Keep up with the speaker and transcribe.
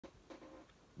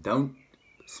don't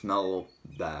smell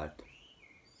bad.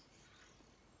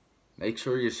 Make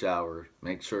sure you shower.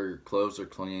 Make sure your clothes are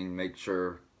clean. Make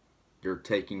sure you're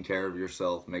taking care of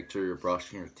yourself. Make sure you're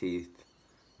brushing your teeth.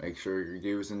 Make sure you're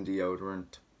using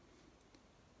deodorant.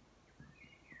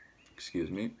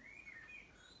 Excuse me.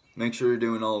 Make sure you're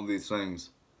doing all of these things.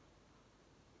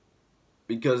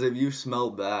 Because if you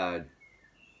smell bad,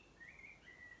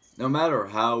 no matter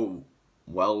how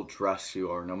well dressed you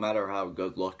are, no matter how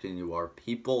good looking you are,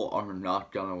 people are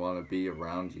not going to want to be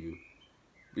around you.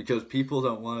 Because people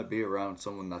don't want to be around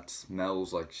someone that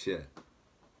smells like shit.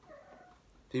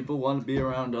 People want to be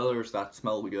around others that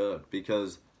smell good.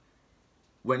 Because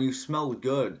when you smell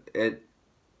good, it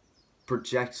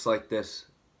projects like this.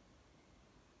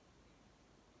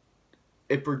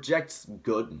 It projects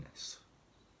goodness.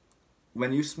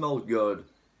 When you smell good,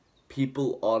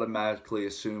 people automatically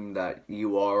assume that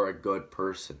you are a good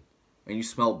person. When you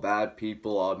smell bad,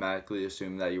 people automatically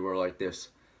assume that you are like this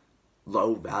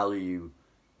low value,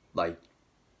 like,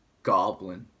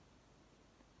 goblin.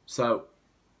 So,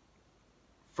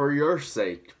 for your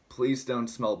sake, please don't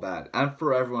smell bad. And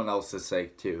for everyone else's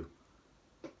sake, too.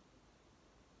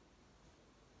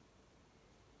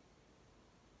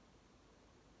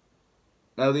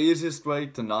 Now, the easiest way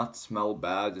to not smell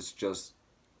bad is just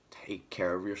take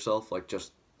care of yourself. Like,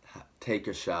 just take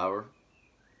a shower,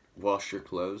 wash your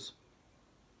clothes.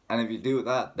 And if you do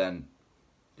that, then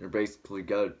you're basically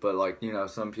good. But, like, you know,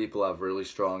 some people have really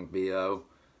strong BO.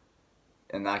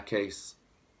 In that case,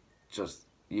 just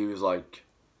use, like,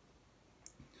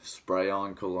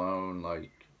 spray-on cologne,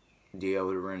 like,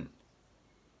 deodorant.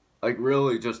 Like,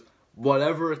 really, just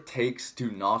whatever it takes to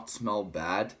not smell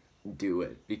bad, do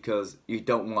it. Because you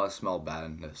don't want to smell bad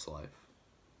in this life.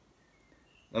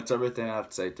 That's everything I have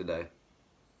to say today.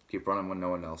 Keep running when no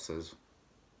one else is.